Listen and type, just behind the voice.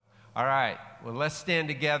All right, well, let's stand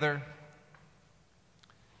together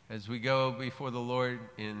as we go before the Lord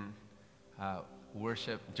in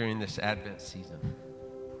worship during this Advent season.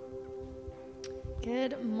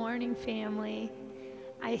 Good morning, family.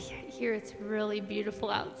 I hear it's really beautiful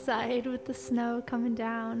outside with the snow coming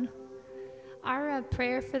down. Our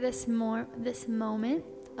prayer for this moment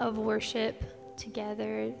of worship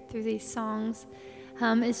together through these songs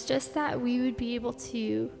is just that we would be able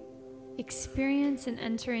to experience and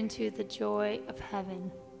enter into the joy of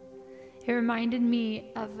heaven. It reminded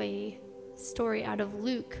me of a story out of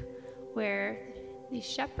Luke where these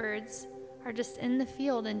shepherds are just in the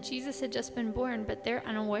field and Jesus had just been born, but they're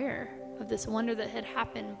unaware of this wonder that had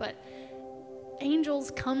happened. But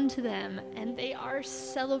angels come to them and they are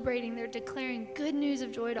celebrating. They're declaring good news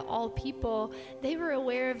of joy to all people. They were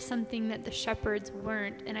aware of something that the shepherds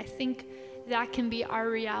weren't. And I think that can be our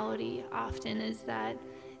reality often, is that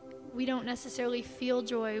we don't necessarily feel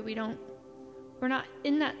joy. We're not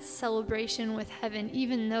in that celebration with heaven,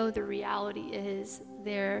 even though the reality is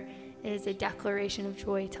there is a declaration of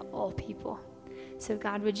joy to all people. So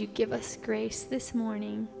God, would you give us grace this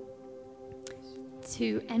morning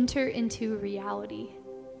to enter into reality,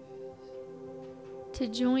 to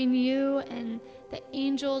join you and the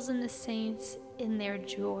angels and the saints in their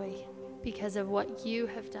joy because of what you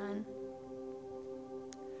have done.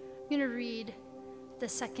 I'm going to read the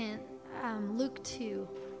second Luke 2,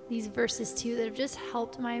 these verses 2 that have just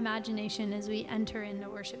helped my imagination as we enter into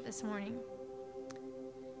worship this morning.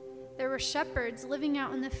 There were shepherds living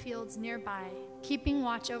out in the fields nearby, keeping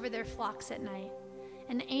watch over their flocks at night.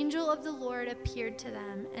 An angel of the Lord appeared to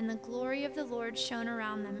them, and the glory of the Lord shone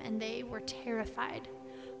around them, and they were terrified.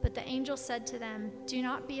 But the angel said to them, "Do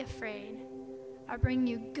not be afraid. I bring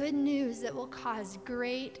you good news that will cause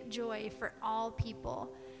great joy for all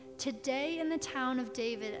people. Today in the town of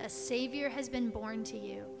David, a Savior has been born to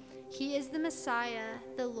you. He is the Messiah,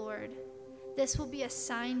 the Lord. This will be a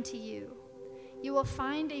sign to you. You will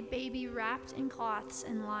find a baby wrapped in cloths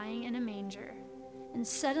and lying in a manger." And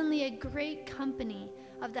suddenly a great company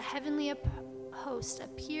of the heavenly host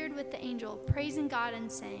appeared with the angel, praising God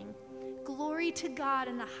and saying, "Glory to God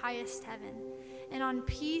in the highest heaven, and on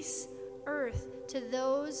peace earth to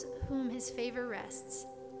those whom his favor rests."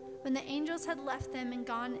 When the angels had left them and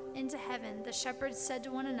gone into heaven, the shepherds said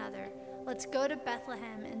to one another, "Let's go to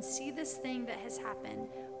Bethlehem and see this thing that has happened,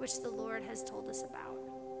 which the Lord has told us about."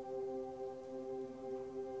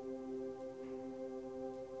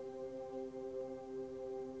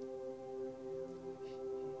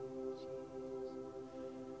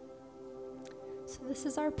 So this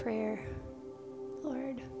is our prayer,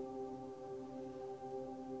 Lord.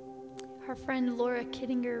 Our friend Laura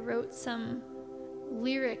Kittinger wrote some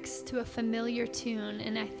lyrics to a familiar tune,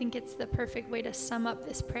 and I think it's the perfect way to sum up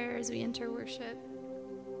this prayer as we enter worship.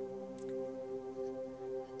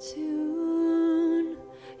 Tune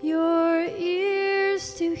your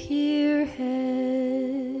ears to hear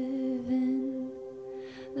heaven,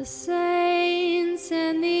 the saints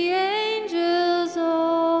and the angels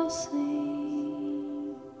all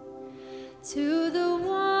sing to the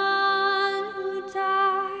one who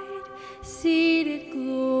died, seated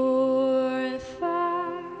glorified,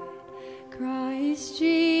 Christ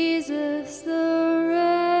Jesus the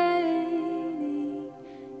reigning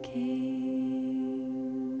King.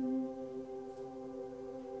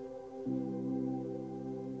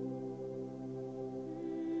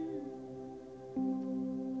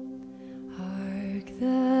 Hark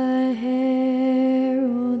the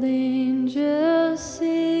herald angels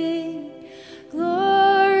sing, glory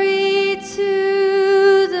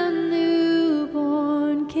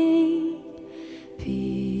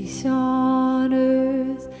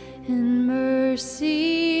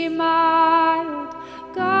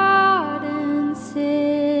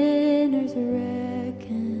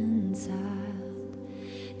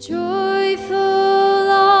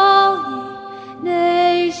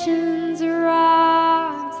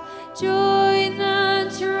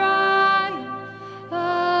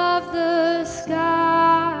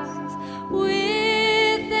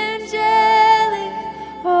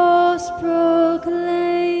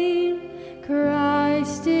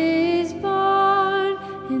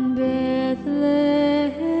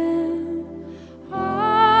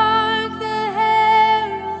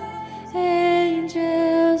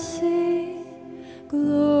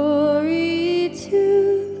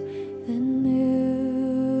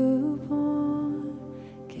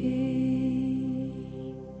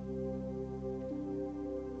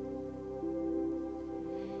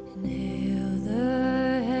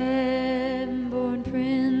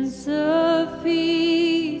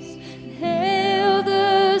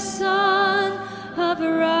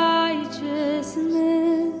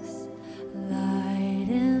righteousness, light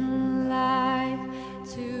and life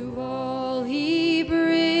to all he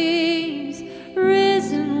brings,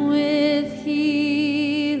 risen with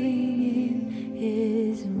healing in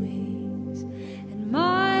his wings, and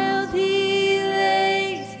mild he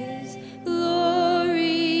lays his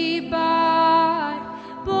glory by,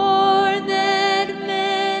 born that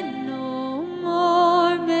men no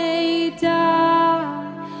more may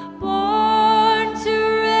die, born to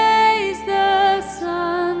raise the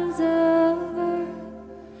sons of earth,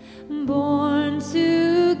 born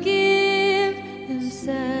to give them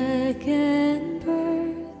second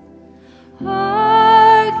birth.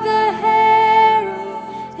 Hark the herald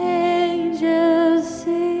angels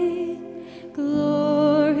sing,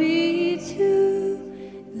 glory to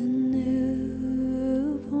the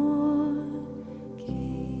newborn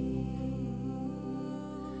King.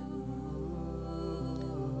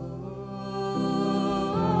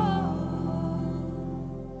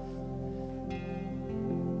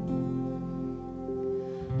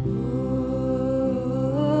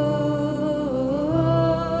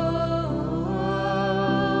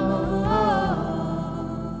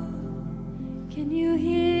 Can you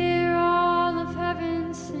hear all of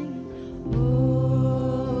heaven singing?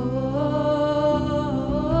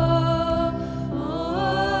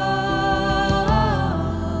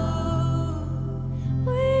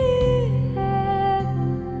 We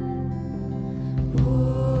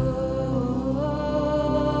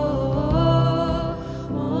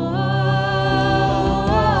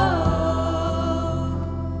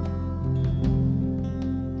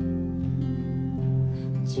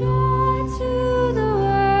Joy to the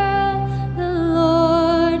world, the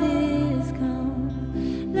Lord is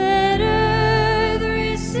come. Let earth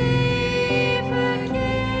receive her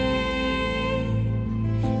King.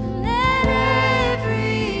 Let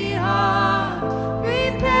every heart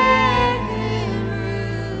prepare him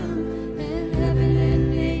room. And heaven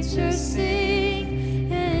and nature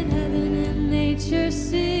sing, and heaven and nature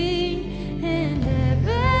sing, and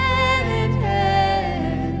heaven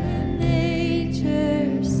and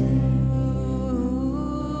nature sing.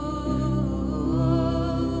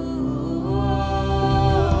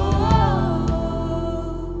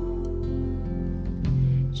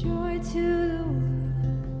 Joy to the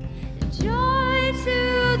world, joy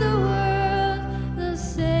to the world, the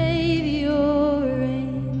Savior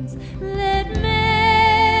reigns. Let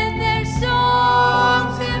men their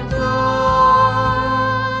songs employ,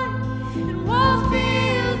 and wall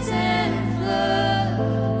fields and flood,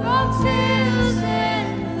 rocks, hills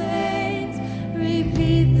and plains,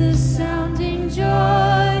 repeat the sounding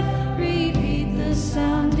joy, repeat the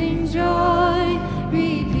sounding joy,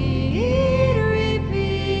 repeat,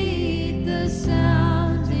 repeat the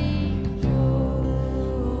sounding joy.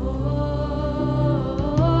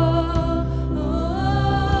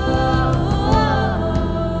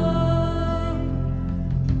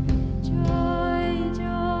 Joy,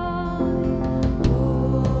 joy.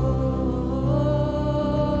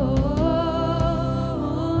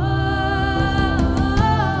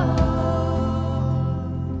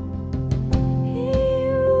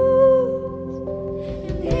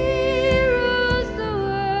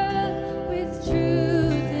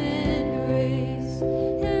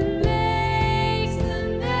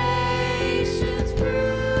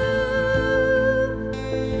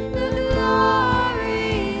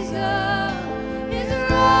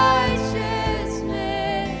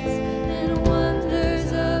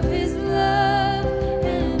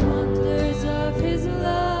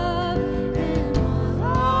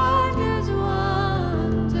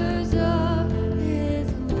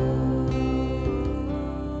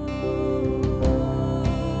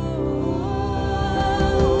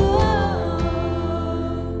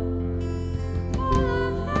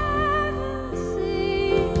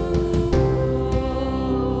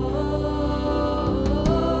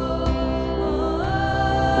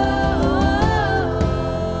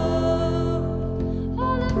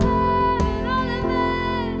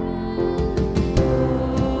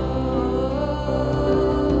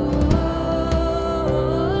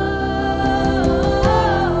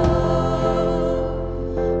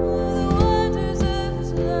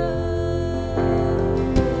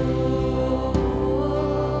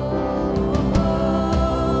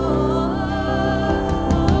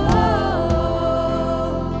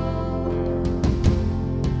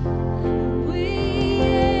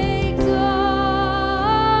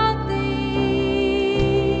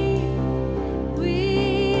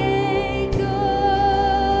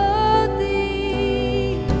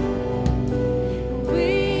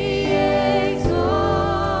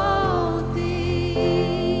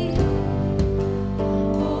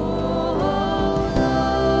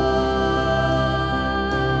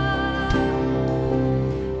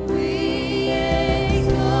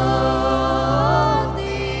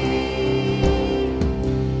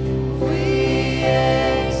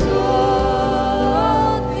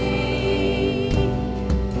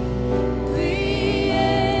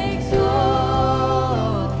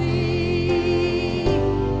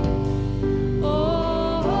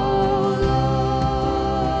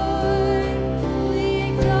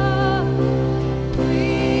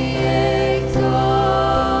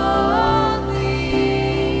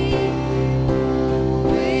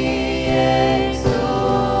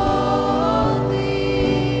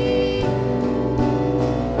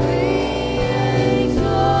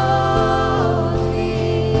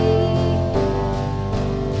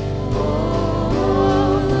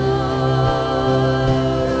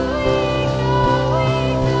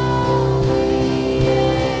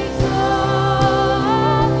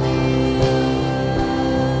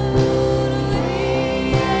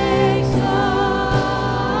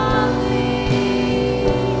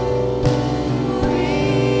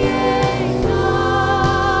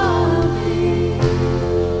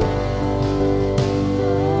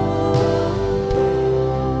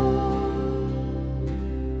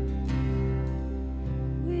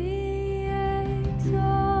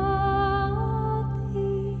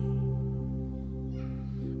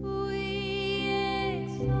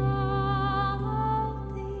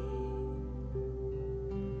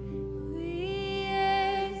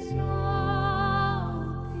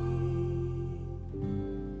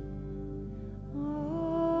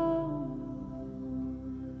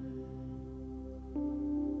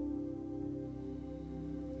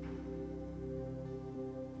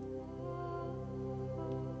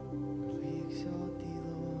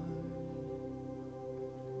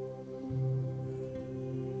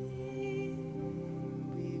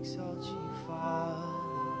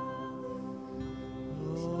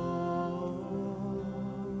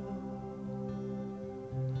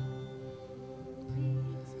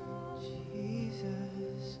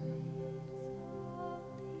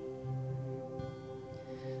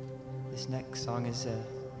 This next song is a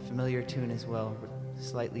familiar tune as well, but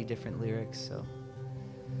slightly different lyrics, so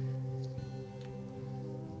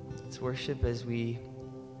let's worship as we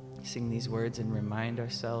sing these words and remind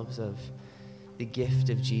ourselves of the gift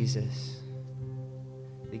of Jesus,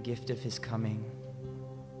 the gift of his coming.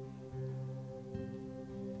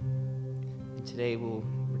 And today we're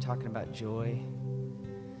talking about joy.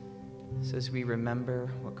 So as we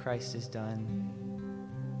remember what Christ has done,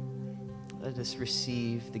 let us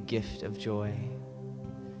receive the gift of joy.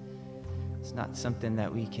 It's not something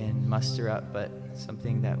that we can muster up, but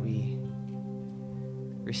something that we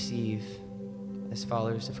receive as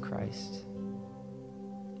followers of Christ.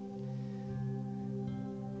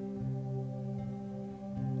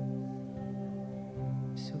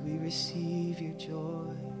 So we receive your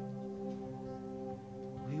joy.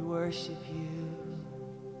 We worship you.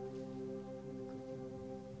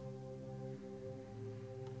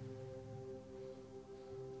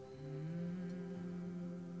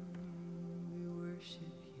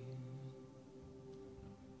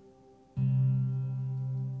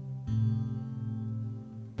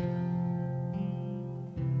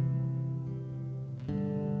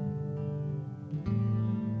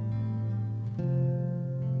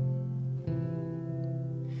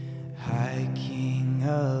 King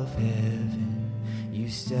of heaven, you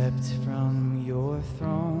stepped from your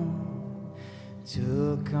throne,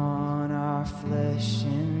 took on our flesh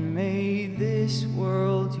and made this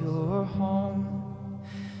world your home.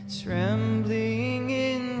 Trembling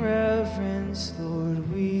in reverence,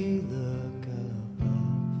 Lord, we look above,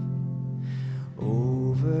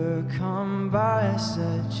 overcome by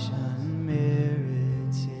such unmerited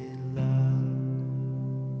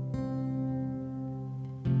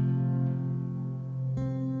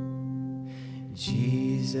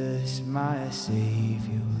Jesus, my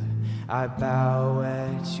Savior, I bow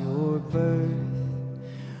at your birth,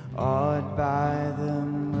 awed by the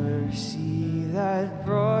mercy that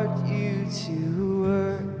brought you to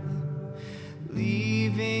earth,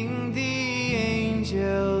 leaving the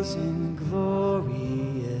angels in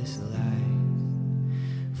glorious light,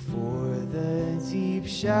 for the deep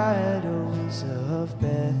shadows of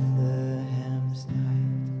Bethlehem's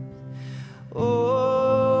night. Oh,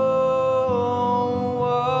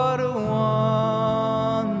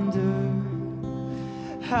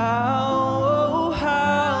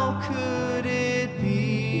 how could it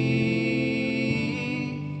be?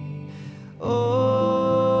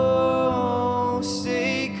 Oh,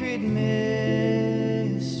 sacred mystery,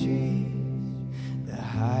 the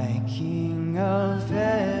high King of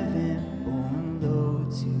heaven, born low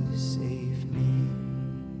to save me.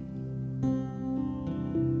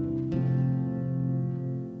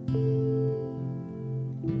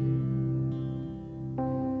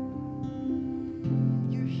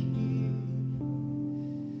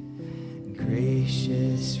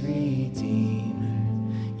 Gracious Redeemer,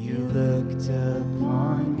 you looked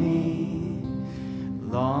upon me.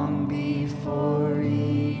 Long before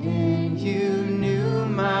Eden, you knew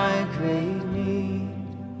my great need.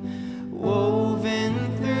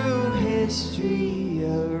 Woven through history,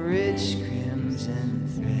 a rich crimson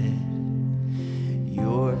thread,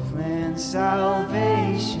 your plan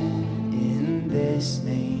salvation in this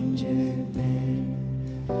manger bed.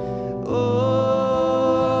 Oh,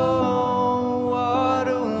 what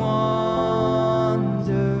a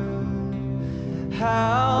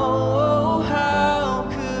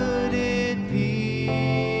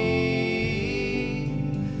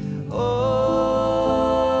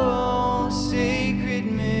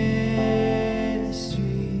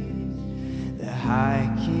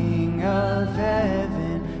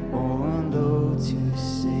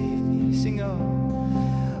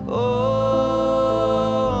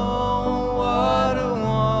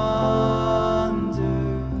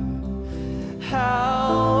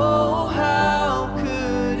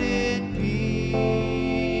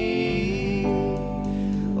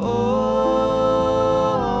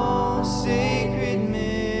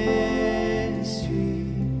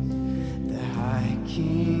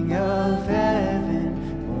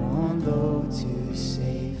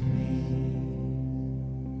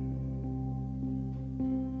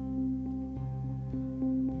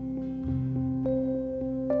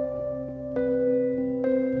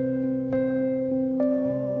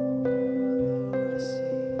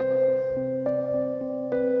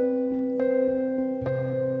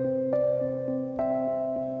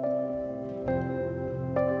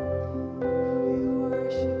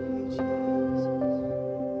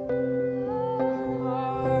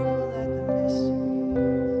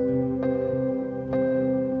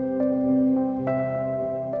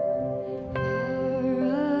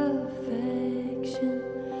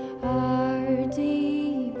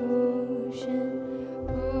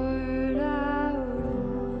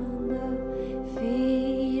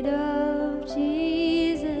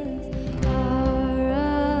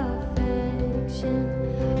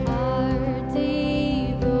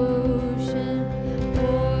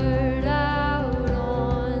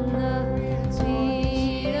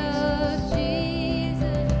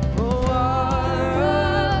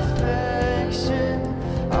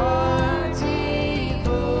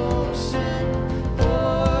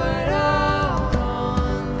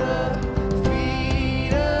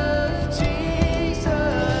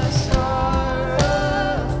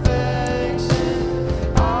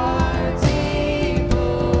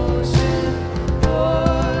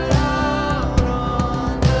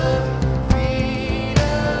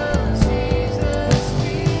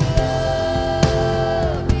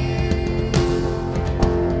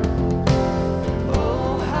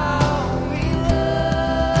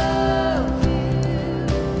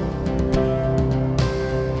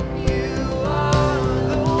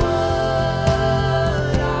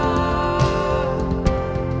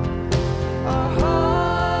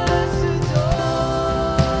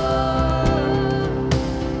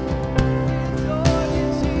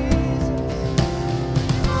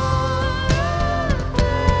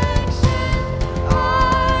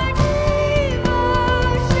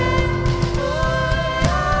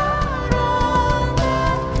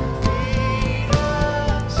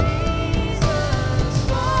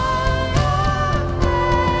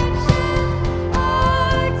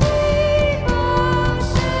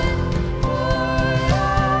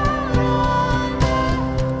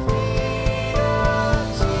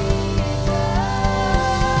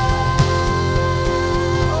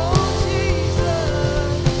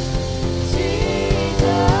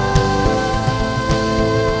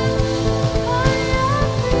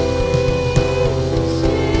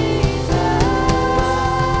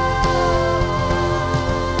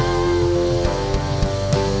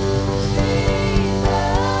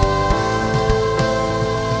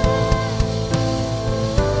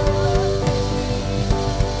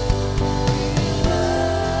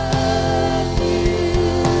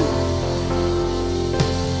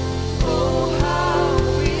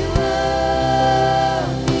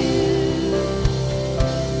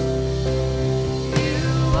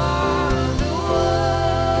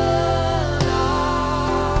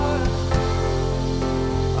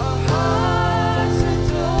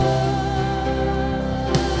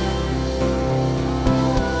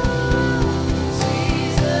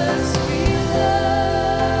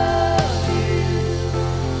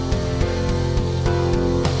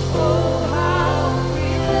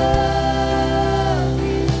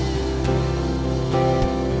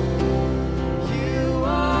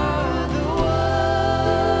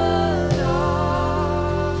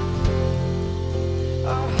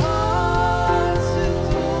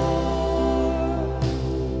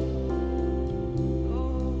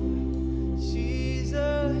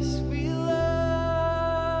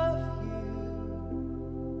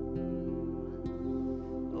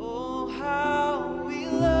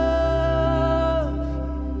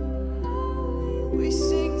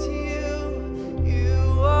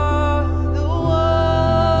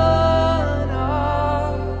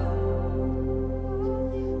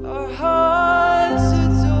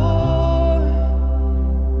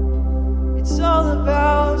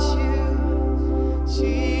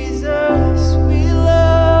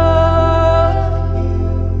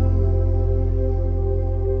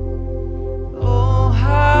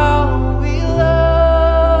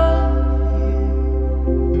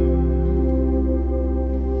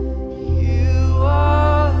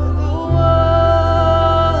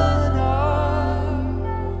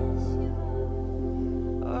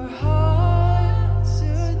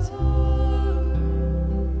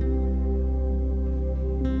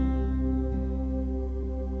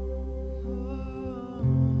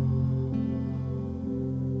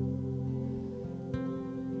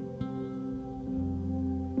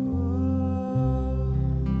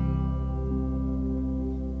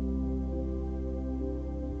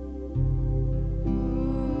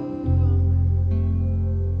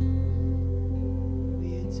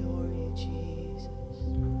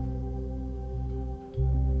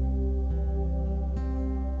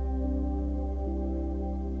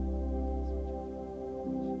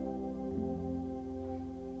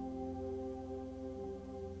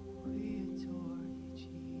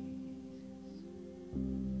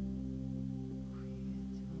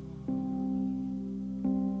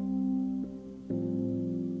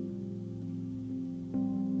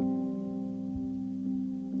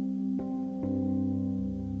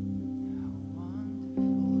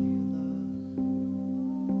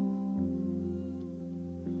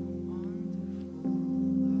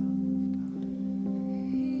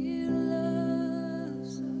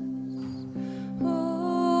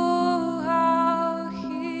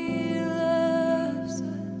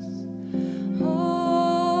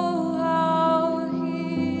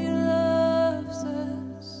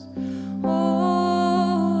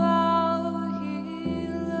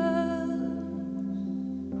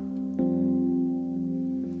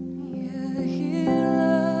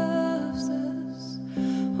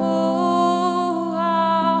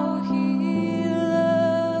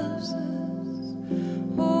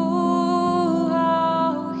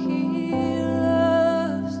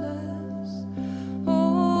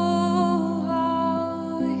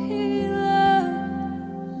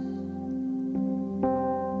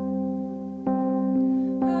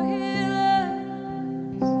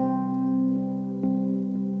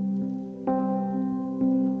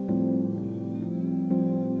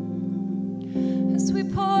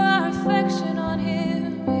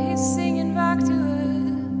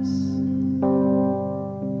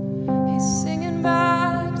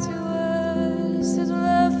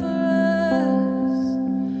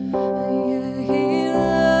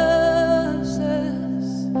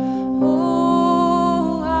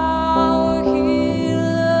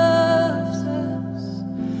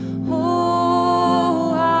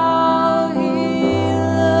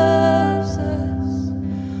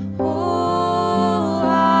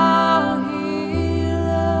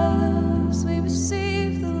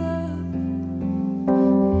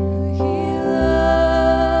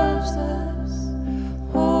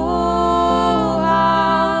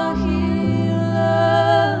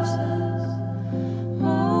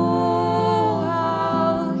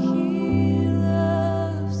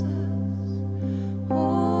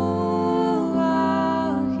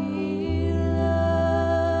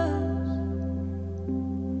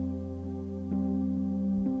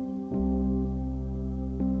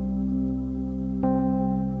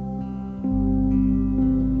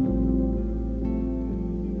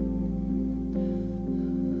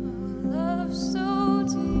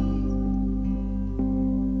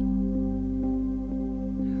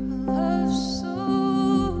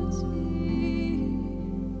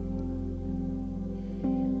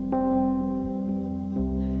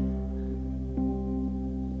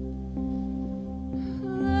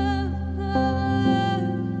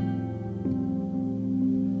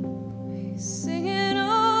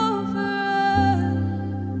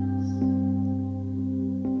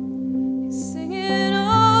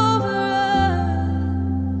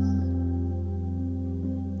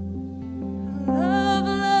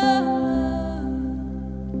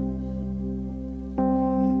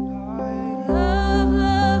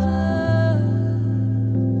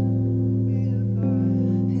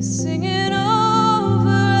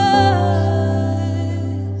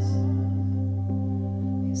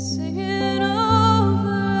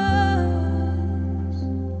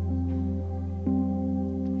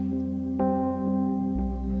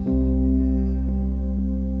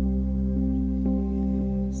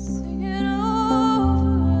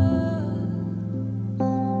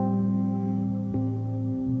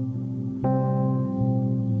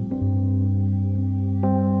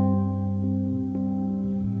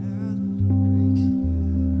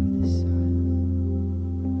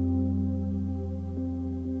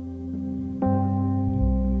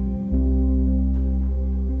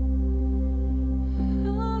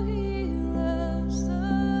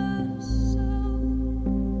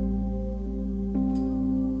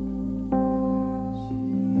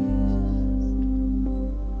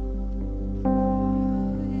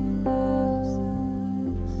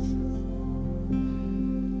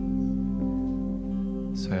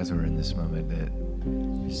As we're in this moment, that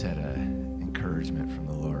you just had an encouragement from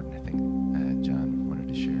the Lord. I think John wanted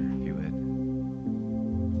to share, if you would.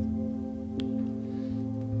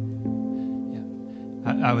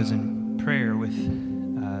 Yeah, I was in prayer with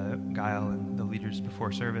Guile and the leaders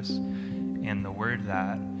before service, and the word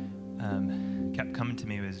that kept coming to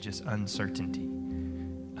me was just uncertainty.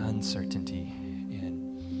 Uncertainty.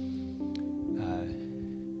 And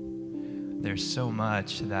there's so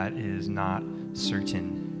much that is not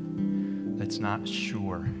certain, that's not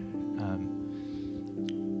sure,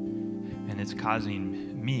 and it's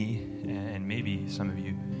causing me and maybe some of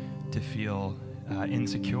you to feel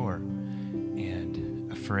insecure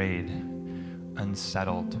and afraid,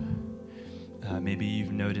 unsettled. Maybe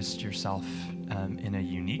you've noticed yourself in a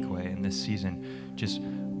unique way in this season, just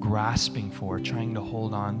grasping for, trying to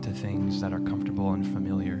hold on to things that are comfortable and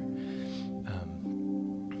familiar.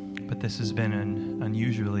 But this has been an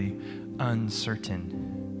unusually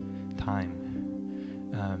uncertain time.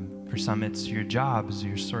 For some, it's your jobs,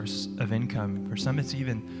 your source of income. For some, it's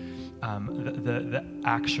even the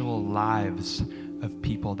actual lives of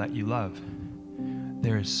people that you love.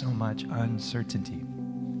 There is so much uncertainty.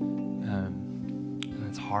 And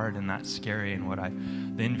it's hard and that's scary.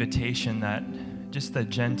 And the invitation that, just the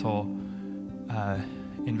gentle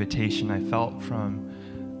invitation I felt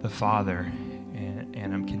from the Father,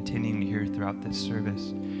 and I'm continuing to hear throughout this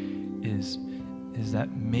service, is that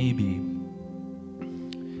maybe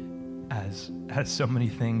as so many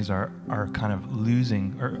things are kind of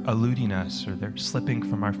losing or eluding us, or they're slipping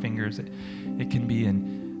from our fingers, it can be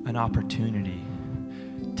an opportunity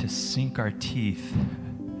to sink our teeth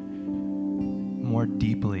more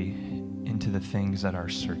deeply into the things that are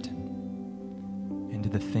certain, into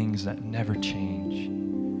the things that never change,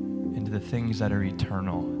 into the things that are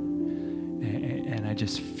eternal. And I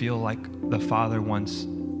just feel like the Father wants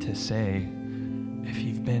to say, if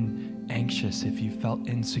you've been anxious, if you felt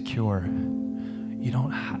insecure, you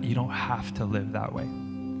don't have to live that way.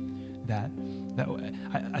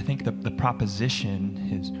 I think the proposition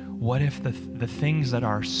is, what if the things that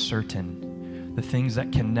are certain, the things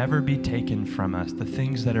that can never be taken from us, the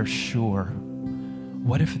things that are sure,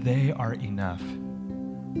 what if they are enough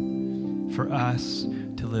for us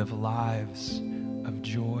to live lives of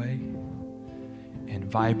joy and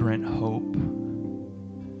vibrant hope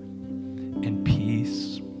and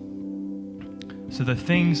peace? So the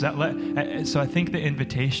things that so I think the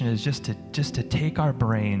invitation is just to take our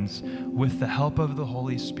brains with the help of the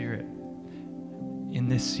Holy Spirit in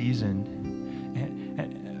this season,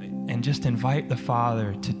 and just invite the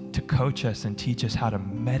Father to coach us and teach us how to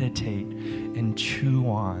meditate and chew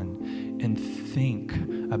on and think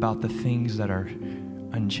about the things that are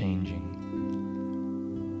unchanging.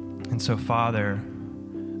 And so, Father,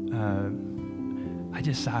 I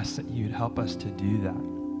just ask that you'd help us to do that.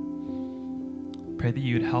 Pray that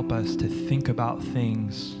you'd help us to think about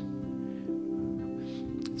things.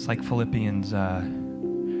 It's like Philippians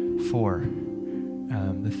 4.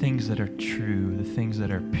 the things that are true, the things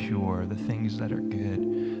that are pure, the things that are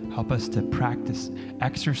good. Help us to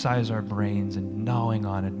exercise our brains and gnawing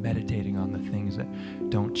on and meditating on the things that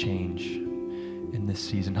don't change in this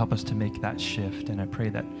season. Help us to make that shift, and I pray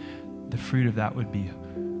that the fruit of that would be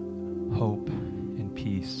hope and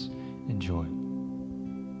peace and joy.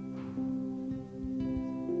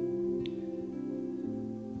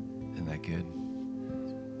 Isn't that good?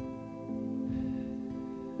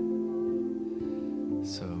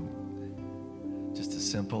 So, just a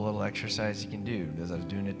simple little exercise you can do, as I was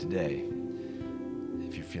doing it today.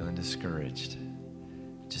 If you're feeling discouraged,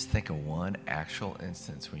 just think of one actual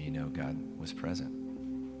instance when you know God was present.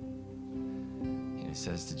 And he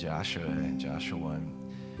says to Joshua in Joshua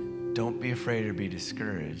 1, don't be afraid or be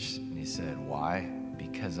discouraged. And he said, why?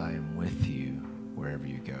 Because I am with you wherever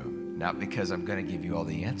you go. Not because I'm going to give you all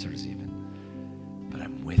the answers even, but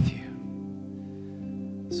I'm with you.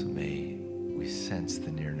 So may we sense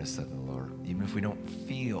the nearness of the Lord. Even if we don't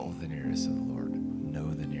feel the nearness of the Lord,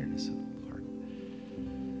 know the nearness of the Lord.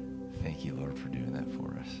 Thank you, Lord, for doing that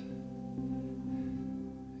for us.